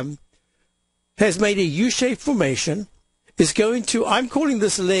IWM has made a U-shaped formation. Is going to, I'm calling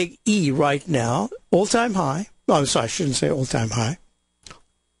this leg E right now, all-time high. Oh, I'm sorry, I shouldn't say all-time high.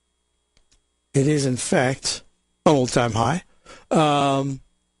 It is, in fact, an all-time high. Of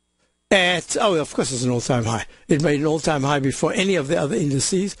course it's an all-time high. It made an all-time high before any of the other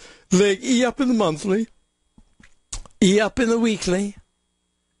indices. Leg E up in the monthly, E up in the weekly,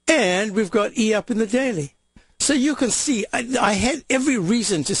 and we've got E up in the daily. So you can see, I had every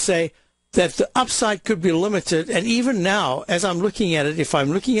reason to say that the upside could be limited. And even now, as I'm looking at it, if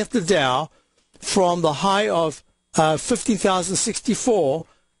I'm looking at the Dow from the high of 15,064,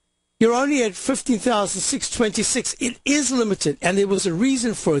 you're only at 15,626. It is limited, and there was a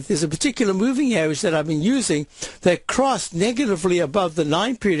reason for it. There's a particular moving average that I've been using that crossed negatively above the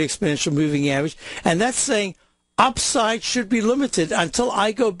 9-period exponential moving average, and that's saying upside should be limited until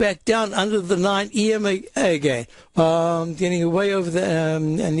I go back down under the 9 EMA again. Getting way over the,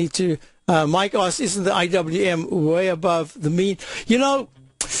 I need to... Mike asks, isn't the IWM way above the mean?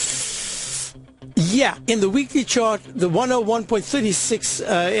 Yeah, in the weekly chart, the 101.36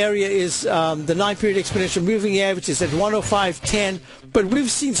 area is the 9-period exponential moving average is at 105.10. But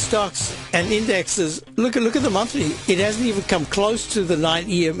we've seen stocks and indexes. Look at the monthly. It hasn't even come close to the 9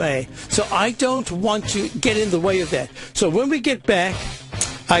 EMA. So I don't want to get in the way of that. So when we get back,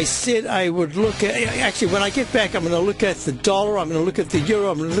 I said I would look at, actually, when I get back, I'm going to look at the dollar, I'm going to look at the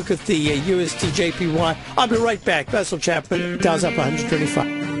euro, I'm going to look at the USD JPY. I'll be right back. Basil Chapman, Dow's up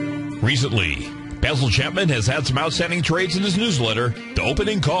 125. Recently, Basil Chapman has had some outstanding trades in his newsletter, The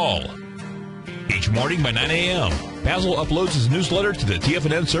Opening Call. Each morning by 9 a.m., Basil uploads his newsletter to the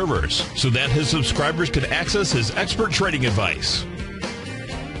TFNN servers so that his subscribers can access his expert trading advice.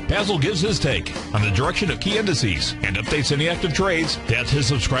 Basil gives his take on the direction of key indices and updates any active trades that his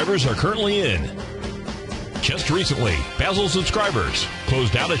subscribers are currently in. Just recently, Basil subscribers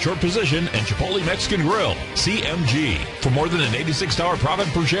closed out a short position in Chipotle Mexican Grill, CMG, for more than an $86 profit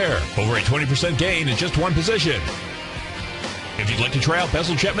per share, over a 20% gain in just one position. If you'd like to try out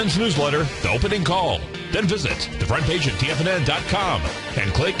Basil Chapman's newsletter, The Opening Call, then visit the front page at TFNN.com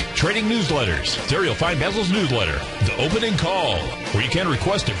and click Trading Newsletters. There you'll find Basil's newsletter, The Opening Call, where you can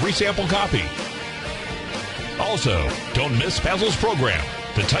request a free sample copy. Also, don't miss Basil's program,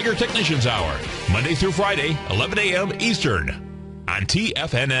 The Tiger Technicians Hour, Monday through Friday, 11 a.m. Eastern, on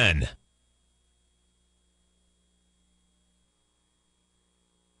TFNN.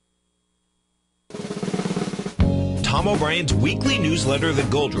 Tom O'Brien's weekly newsletter, The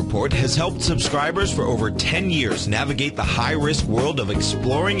Gold Report, has helped subscribers for over 10 years navigate the high-risk world of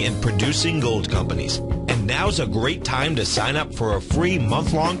exploring and producing gold companies. And now's a great time to sign up for a free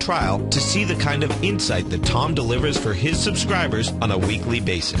month-long trial to see the kind of insight that Tom delivers for his subscribers on a weekly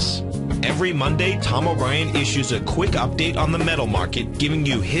basis. Every Monday, Tom O'Brien issues a quick update on the metal market, giving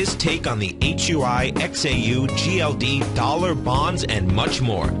you his take on the HUI, XAU, GLD, dollar, bonds, and much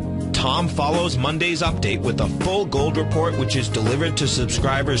more. Tom follows Monday's update with a full gold report, which is delivered to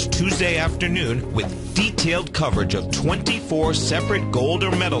subscribers Tuesday afternoon with detailed coverage of 24 separate gold or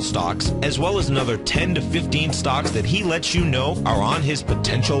metal stocks, as well as another 10 to 15 stocks that he lets you know are on his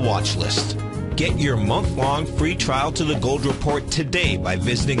potential watch list. Get your month-long free trial to the Gold Report today by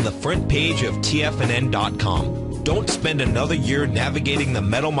visiting the front page of TFNN.com. Don't spend another year navigating the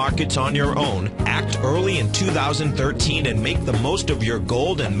metal markets on your own. Act early in 2013 and make the most of your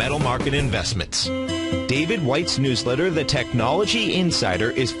gold and metal market investments. David White's newsletter, The Technology Insider,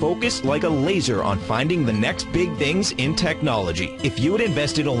 is focused like a laser on finding the next big things in technology. If you had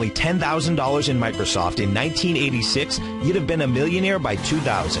invested only $10,000 in Microsoft in 1986, you'd have been a millionaire by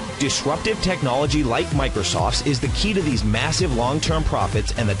 2000. Disruptive technology like Microsoft's is the key to these massive long-term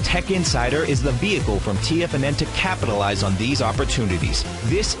profits, and the Tech Insider is the vehicle from TFNN to capitalize on these opportunities.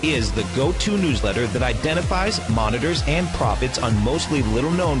 This is the go-to newsletter that identifies, monitors, and profits on mostly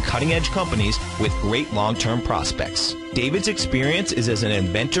little-known cutting-edge companies with great long-term prospects. David's experience is as an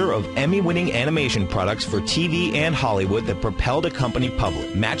inventor of Emmy-winning animation products for TV and Hollywood that propelled a company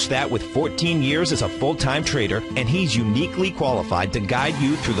public. Match that with 14 years as a full-time trader, and he's uniquely qualified to guide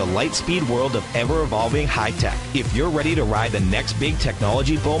you through the light-speed world of ever-evolving high-tech. If you're ready to ride the next big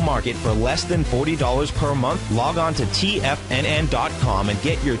technology bull market for less than $40 per month, log on to TFNN.com and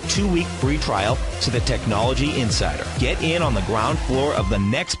get your 2-week free trial to the Technology Insider. Get in on the ground floor of the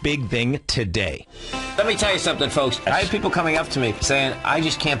next big thing today. Let me tell you something, folks. I have people coming up to me saying, I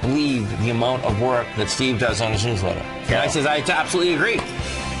just can't believe the amount of work that Steve does on his newsletter. And I says, I absolutely agree.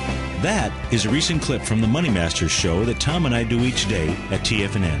 That is a recent clip from the Money Masters show that Tom and I do each day at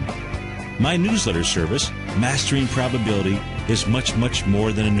TFNN. My newsletter service, Mastering Probability, is much, much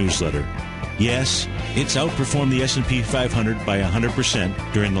more than a newsletter. Yes, it's outperformed the S&P 500 by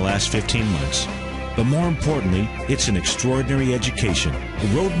 100% during the last 15 months. But more importantly, it's an extraordinary education, a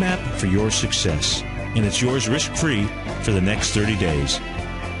roadmap for your success. And it's yours risk-free for the next 30 days.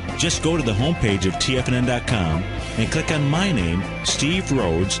 Just go to the homepage of TFNN.com and click on my name, Steve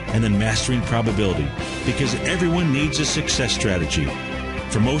Rhodes, and then Mastering Probability, because everyone needs a success strategy.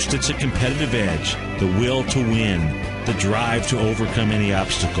 For most, it's a competitive edge, the will to win, the drive to overcome any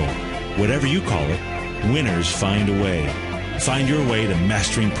obstacle. Whatever you call it, winners find a way. Find your way to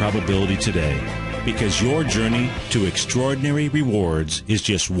Mastering Probability today, because your journey to extraordinary rewards is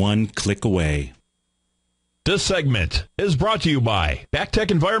just one click away. This segment is brought to you by BackTech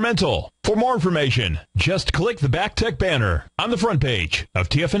Environmental. For more information, just click the BackTech banner on the front page of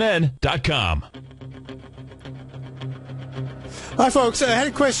TFNN.com. Hi, folks. I had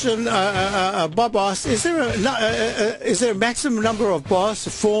a question. Bob asked, is there a maximum number of bars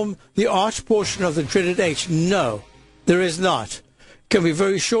to form the arch portion of the dreaded H? No, there is not. It can be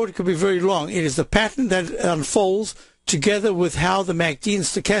very short. It can be very long. It is the pattern that unfolds together with how the MACD and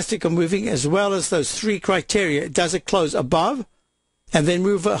stochastic are moving, as well as those three criteria. Does it close above and then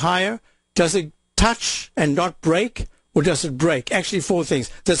move higher? Does it touch and not break? Or does it break? Actually, four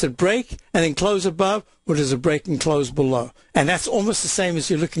things. Does it break and then close above, or does it break and close below? And that's almost the same as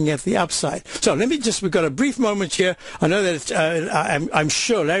you're looking at the upside. So we've got a brief moment here. I know that I'm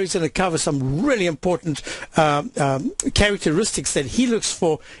sure Larry's going to cover some really important characteristics that he looks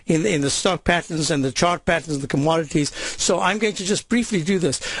for in the stock patterns and the chart patterns and the commodities. So I'm going to just briefly do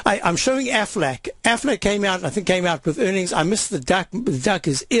this. I'm showing Aflac. Aflac came out with earnings. I missed the duck. The duck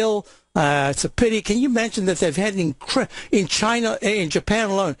is ill. It's a pity. Can you imagine that they've had in China, in Japan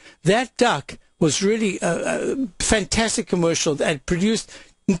alone, that duck was really a fantastic commercial that produced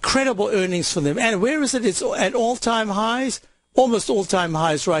incredible earnings for them. And where is it? It's at all-time highs, almost all-time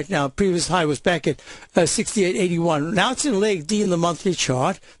highs right now. Previous high was back at 68.81. Now it's in leg D in the monthly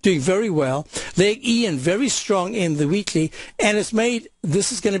chart, doing very well. Leg E and very strong in the weekly. And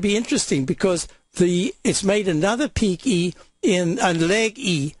this is going to be interesting because it's made another peak E in leg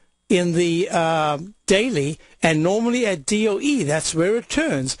E in the daily, and normally at DOE, that's where it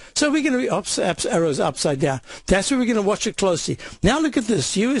turns. So we're going to be arrows upside down. That's where we're going to watch it closely. Now look at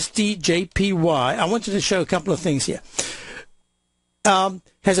this, USD JPY. I wanted to show a couple of things here.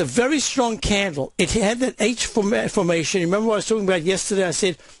 Has a very strong candle. It had that H formation. Remember what I was talking about yesterday? I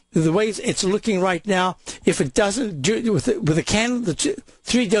said the way it's looking right now, if it doesn't, with the candle, the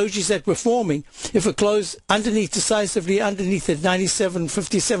three dojis that were forming, if it closed underneath, decisively underneath at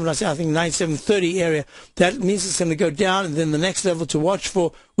 97.57, I think 97.30 area, that means it's going to go down, and then the next level to watch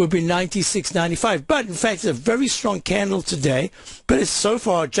for would be 96.95. But in fact, it's a very strong candle today, but it's so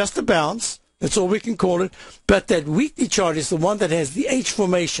far just a bounce. That's all we can call it. But that weekly chart is the one that has the H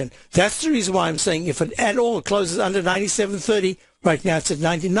formation. That's the reason why I'm saying if it at all closes under 97.30, right now it's at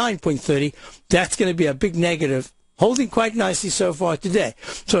 99.30, that's going to be a big negative. Holding quite nicely so far today.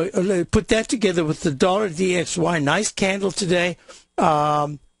 So put that together with the dollar DXY. Nice candle today.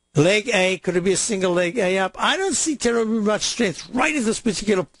 Leg A, could it be a single leg A up? I don't see terribly much strength right at this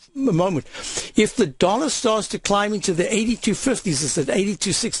particular moment. If the dollar starts to climb into the 82.50s, it's at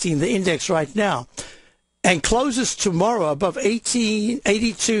 82.16, the index right now, and closes tomorrow above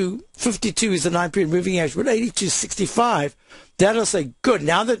 82.52 is the 9-period moving average, but 82.65, that'll say, good,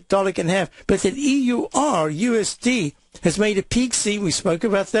 now the dollar can have. But that EUR, USD, has made a peak C. We spoke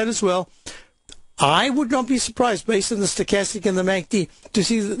about that as well. I would not be surprised, based on the stochastic and the MACD, to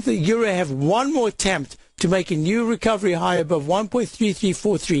see the euro have one more attempt to make a new recovery high above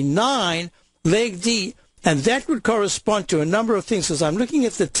 1.33439, leg D, and that would correspond to a number of things. Because I'm looking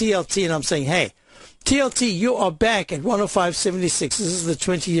at the TLT and I'm saying, hey, TLT, you are back at 105.76. This is the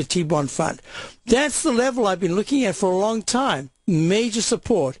 20-year T-bond fund. That's the level I've been looking at for a long time. Major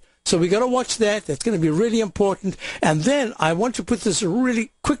support. So we got to watch that. That's going to be really important. And then I want to put this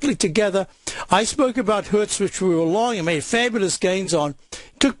really quickly together. I spoke about Hertz, which we were long and made fabulous gains on.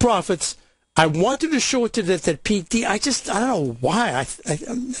 Took profits. I wanted to short it at that peak D. I don't know why.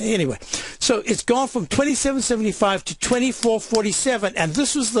 Anyway, so it's gone from 27.75 to 24.47, and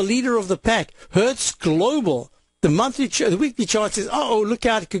this was the leader of the pack, Hertz Global. The weekly chart says, look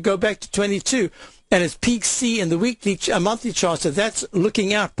out, it could go back to 22. And it's peak C in the monthly chart, so that's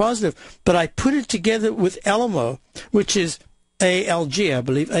looking out positive. But I put it together with Alamo, which is ALG, I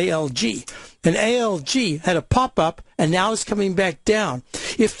believe, ALG. And ALG had a pop-up, and now it's coming back down.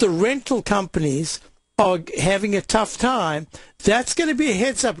 If the rental companies are having a tough time, that's going to be a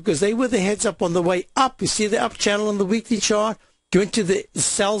heads-up, because they were the heads-up on the way up. You see the up channel on the weekly chart? Go into the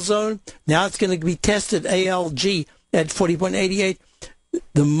sell zone. Now it's going to be tested, ALG, at 40.88.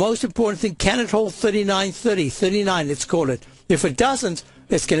 The most important thing, can it hold 39.30, 39, let's call it. If it doesn't,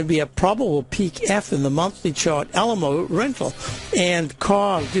 it's going to be a probable peak F in the monthly chart, Alamo rental. And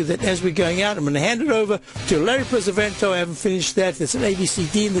Carl, do that as we're going out. I'm going to hand it over to Larry Preservento. I haven't finished that. There's an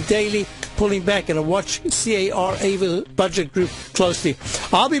ABCD in the daily, pulling back, and a watch CAR Ava Budget Group closely.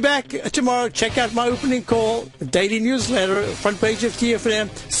 I'll be back tomorrow. Check out my opening call, daily newsletter, front page of TFNN.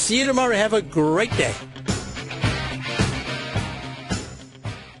 See you tomorrow. Have a great day.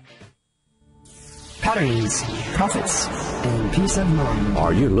 Patterns, profits, and peace of mind.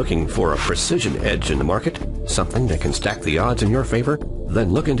 Are you looking for a precision edge in the market? Something that can stack the odds in your favor?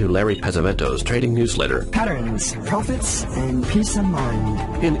 Then look into Larry Pesavento's trading newsletter. Patterns, profits, and peace of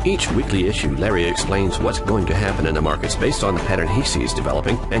mind. In each weekly issue, Larry explains what's going to happen in the markets based on the pattern he sees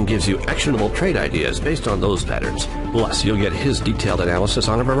developing and gives you actionable trade ideas based on those patterns. Plus, you'll get his detailed analysis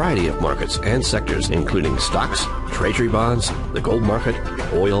on a variety of markets and sectors, including stocks, treasury bonds, the gold market,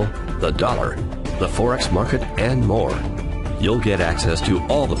 oil, the dollar, the Forex market, and more. You'll get access to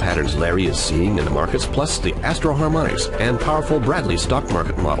all the patterns Larry is seeing in the markets, plus the Astro Harmonics and powerful Bradley stock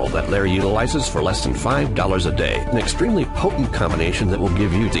market model that Larry utilizes for less than $5 a day. An extremely potent combination that will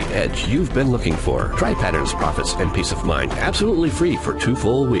give you the edge you've been looking for. Try Patterns, Profits, and Peace of Mind absolutely free for 2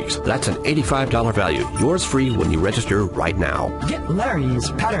 full weeks. That's an $85 value. Yours free when you register right now. Get Larry's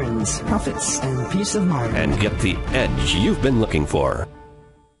Patterns, Profits, and Peace of Mind. And get the edge you've been looking for.